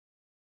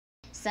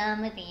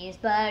Some of these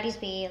buddies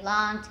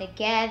belong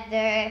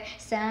together.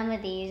 Some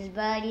of these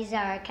buddies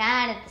are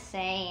kind of the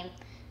same.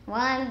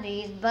 One of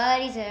these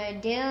buddies are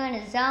doing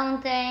his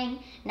own thing.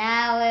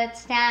 Now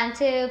it's time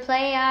to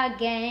play our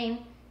game.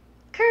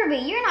 Kirby,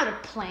 you're not a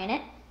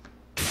planet.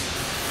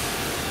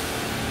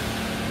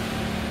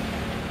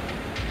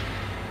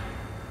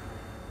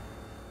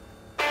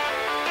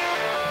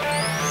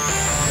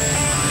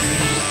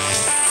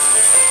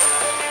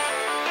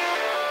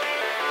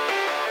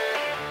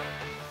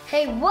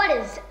 Hey, what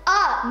is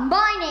up?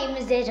 My name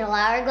is Digital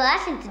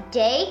Hourglass, and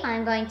today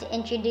I'm going to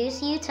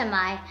introduce you to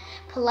my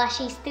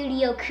plushie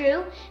studio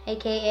crew,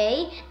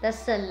 aka the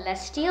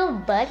Celestial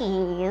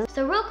Buddies.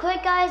 So real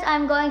quick guys,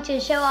 I'm going to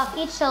show off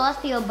each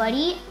Celestial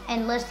Buddy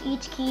and list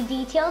each key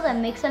detail that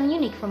makes them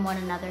unique from one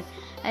another.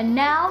 And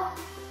now,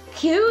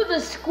 cue the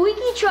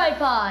squeaky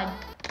tripod.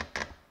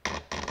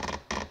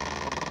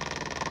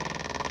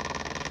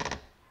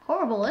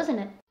 Horrible, isn't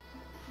it?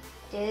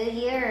 Dude,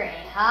 you're a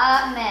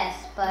hot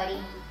mess,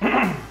 buddy.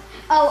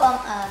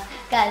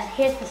 Guys,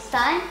 here's the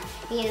sun.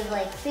 He is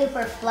like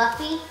super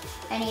fluffy,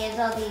 and he has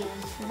all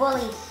these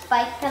woolly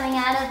spikes coming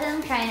out of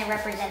him, trying to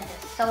represent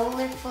the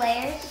solar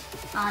flares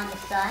on the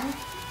sun.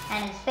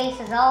 And his face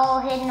is all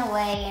hidden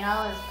away in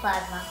all his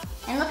plasma.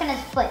 And look at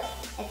his foot.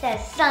 It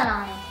says sun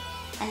on it.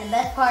 And the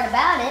best part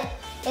about it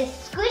is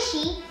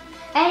squishy,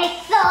 and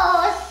it's so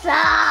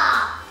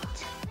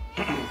soft.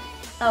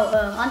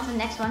 On to the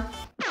next one.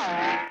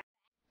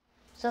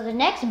 So the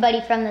next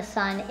buddy from the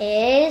sun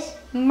is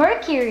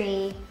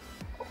Mercury,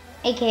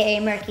 aka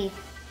Murky.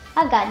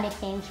 I've got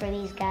nicknames for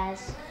these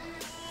guys.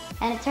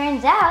 And it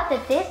turns out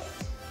that this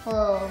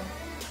little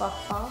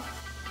puffball,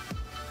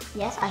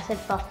 yes, I said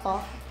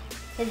puffball,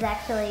 is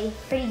actually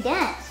pretty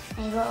dense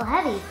and he's a little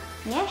heavy.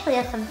 And he actually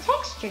has some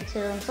texture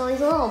to him, so he's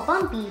a little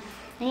bumpy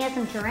and he has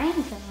some terrain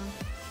to him.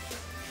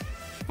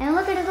 And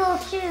look at his little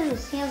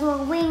shoes. He has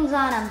little wings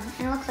on him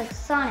and it looks like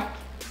Sonic.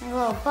 And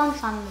little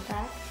bumps on the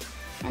back.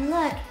 And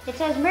look, it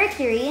says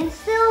Mercury in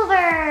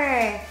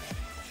silver.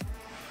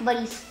 But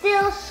he's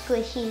still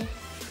squishy.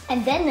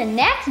 And then the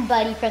next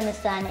buddy from the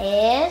sun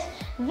is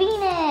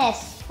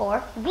Venus,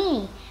 or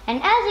Veenie.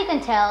 And as you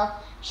can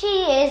tell, she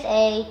is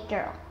a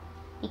girl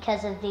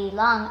because of the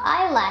long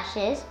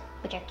eyelashes,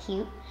 which are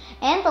cute,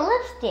 and the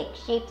lipstick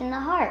shaped in the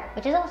heart,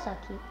 which is also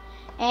cute.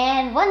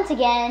 And once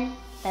again,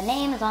 the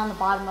name is on the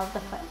bottom of the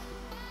foot.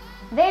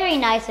 Very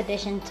nice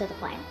addition to the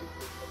planet.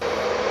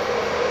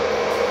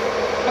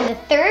 And the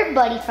third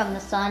buddy from the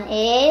sun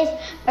is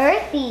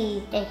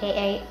Earthy,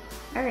 aka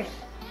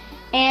Earth.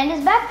 And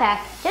his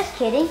backpack, just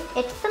kidding,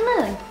 it's the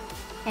moon.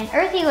 And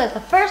Earthy was the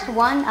first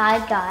one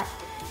I got.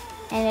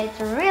 And it's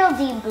a real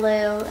deep blue,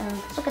 and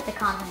look at the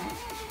continent.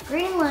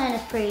 Greenland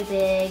is pretty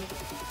big.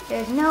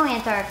 There's no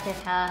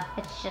Antarctica,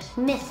 it's just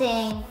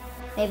missing.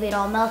 Maybe it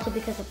all melted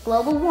because of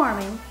global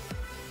warming.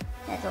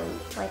 That's a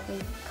likely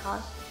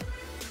cause.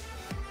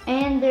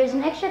 And there's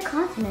an extra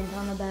continent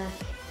on the back.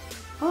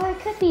 Or it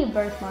could be a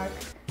birthmark.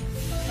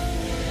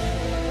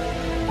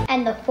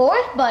 And the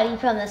fourth buddy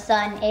from the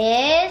sun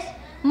is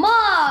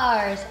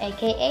Mars,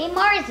 aka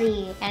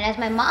Marsy. And as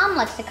my mom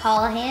likes to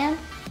call him,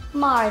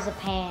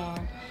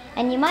 Marzipan.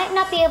 And you might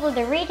not be able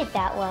to read it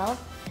that well,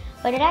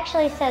 but it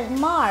actually says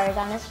Mars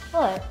on his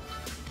foot.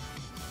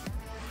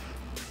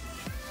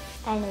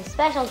 And his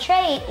special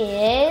trait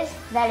is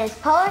that his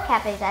polar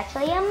cap is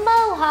actually a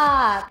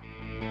mohawk.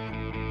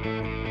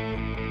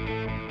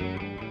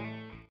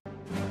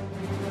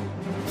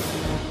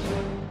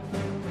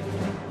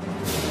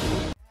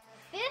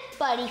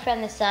 Buddy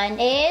from the sun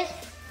is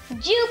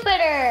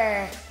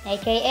Jupiter,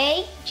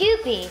 aka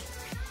Jupy.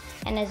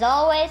 And as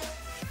always,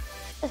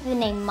 there's the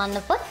name on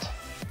the foot.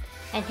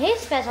 And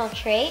his special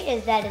trait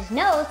is that his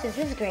nose is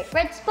his great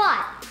red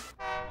spot.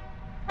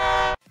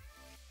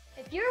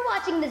 If you're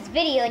watching this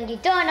video and you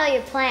don't know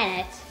your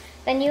planets,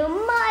 then you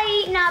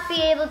might not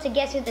be able to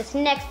guess who this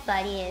next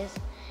buddy is.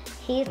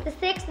 He's the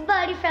sixth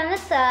buddy from the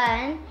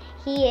sun.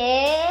 He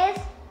is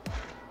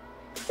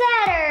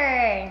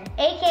Saturn,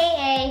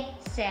 aka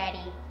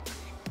Sadie.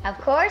 Of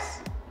course,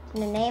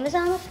 the name is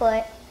on the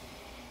foot,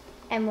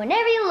 and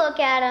whenever you look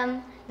at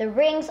him, the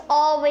rings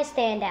always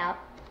stand out.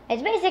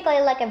 It's basically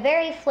like a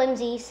very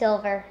flimsy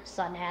silver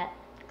sun hat.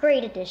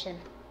 Great addition.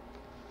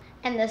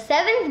 And the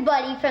seventh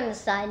buddy from the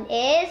sun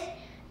is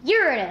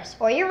Uranus,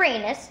 or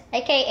Uranus,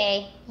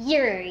 aka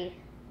Uri.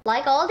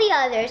 Like all the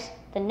others,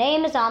 the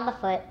name is on the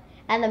foot,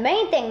 and the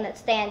main thing that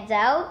stands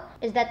out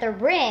is that the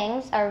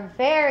rings are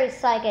very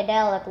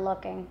psychedelic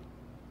looking.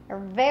 They're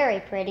very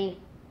pretty.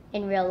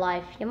 In real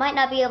life. You might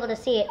not be able to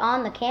see it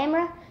on the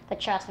camera,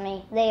 but trust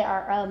me, they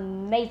are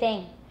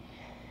amazing.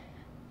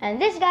 And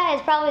this guy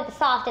is probably the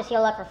softest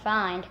you'll ever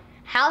find.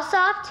 How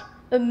soft?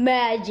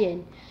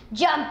 Imagine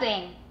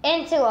jumping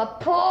into a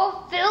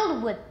pool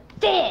filled with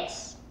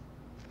this.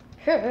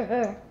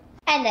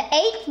 And the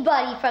eighth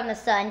buddy from the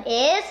sun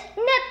is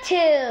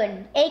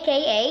Neptune,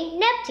 aka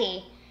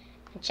Nepty.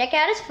 And check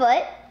out his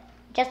foot.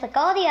 Just like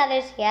all the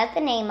others, he has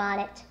the name on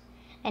it.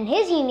 And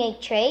his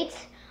unique traits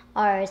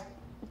are his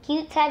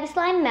cute tabby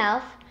slime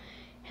mouth,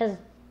 his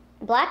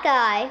black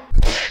eye,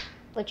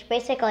 which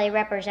basically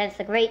represents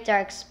the Great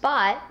Dark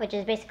Spot, which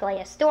is basically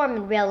a storm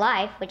in real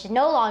life, which is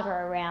no longer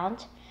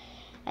around.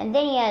 And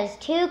then he has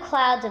 2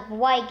 clouds of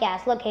white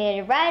gas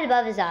located right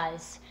above his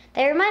eyes.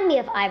 They remind me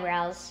of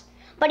eyebrows,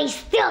 but he's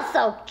still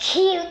so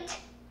cute.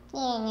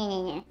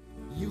 You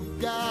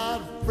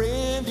got a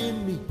friend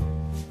in me.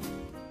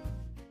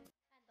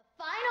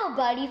 The final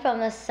buddy from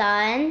the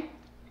sun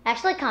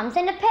actually comes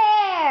in a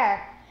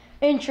pair.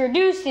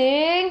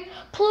 Introducing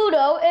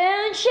Pluto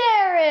and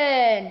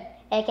Sharon,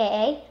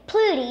 aka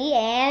Pluty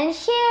and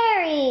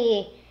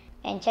Sherry.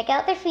 And check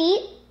out their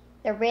feet.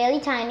 They're really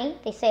tiny.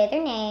 They say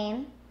their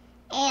name.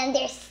 And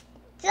they're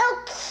so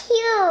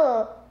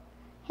cute.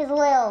 His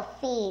little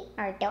feet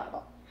are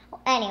adorable.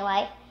 Well,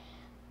 anyway,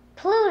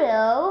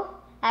 Pluto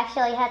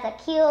actually has a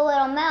cute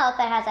little mouth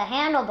that has a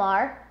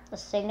handlebar, a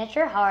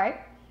signature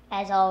heart,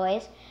 as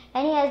always.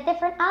 And he has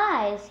different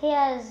eyes. He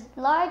has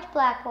large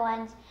black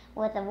ones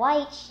with a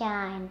white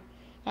shine.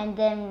 And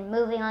then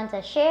moving on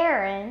to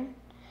Sharon,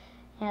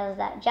 he has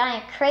that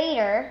giant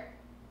crater,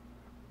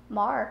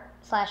 Mark.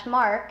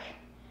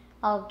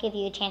 I'll give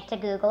you a chance to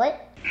Google it.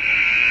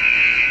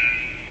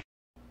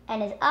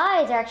 And his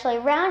eyes are actually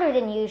rounder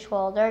than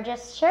usual. They're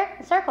just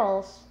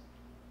circles.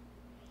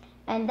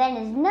 And then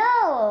his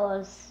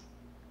nose.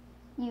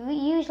 You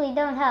usually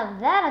don't have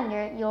that on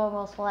your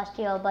normal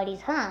celestial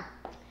buddies, huh?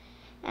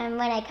 And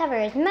when I cover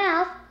his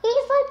mouth,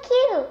 he's so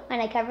cute.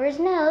 When I cover his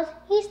nose,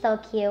 he's so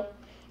cute.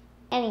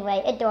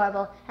 Anyway,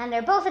 adorable. And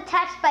they're both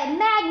attached by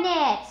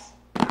magnets.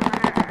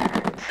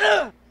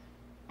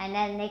 And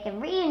then they can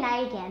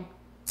reunite again.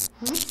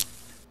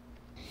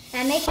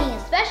 And making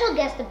a special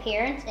guest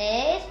appearance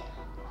is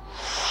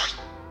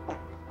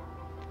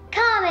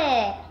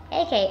Comet,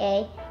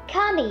 aka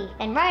Comet.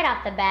 And right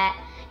off the bat,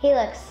 he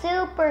looks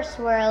super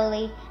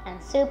swirly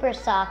and super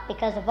soft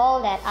because of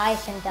all that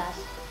ice and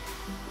dust.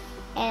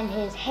 And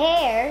his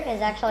hair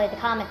is actually the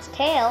comet's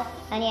tail,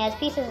 and he has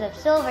pieces of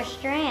silver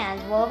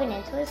strands woven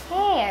into his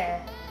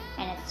hair.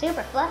 And it's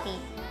super fluffy.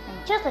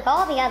 And just like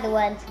all the other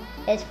ones,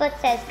 his foot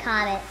says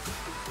Comet.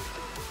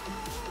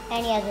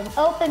 And he has an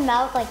open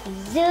mouth like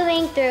he's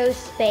zooming through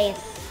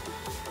space.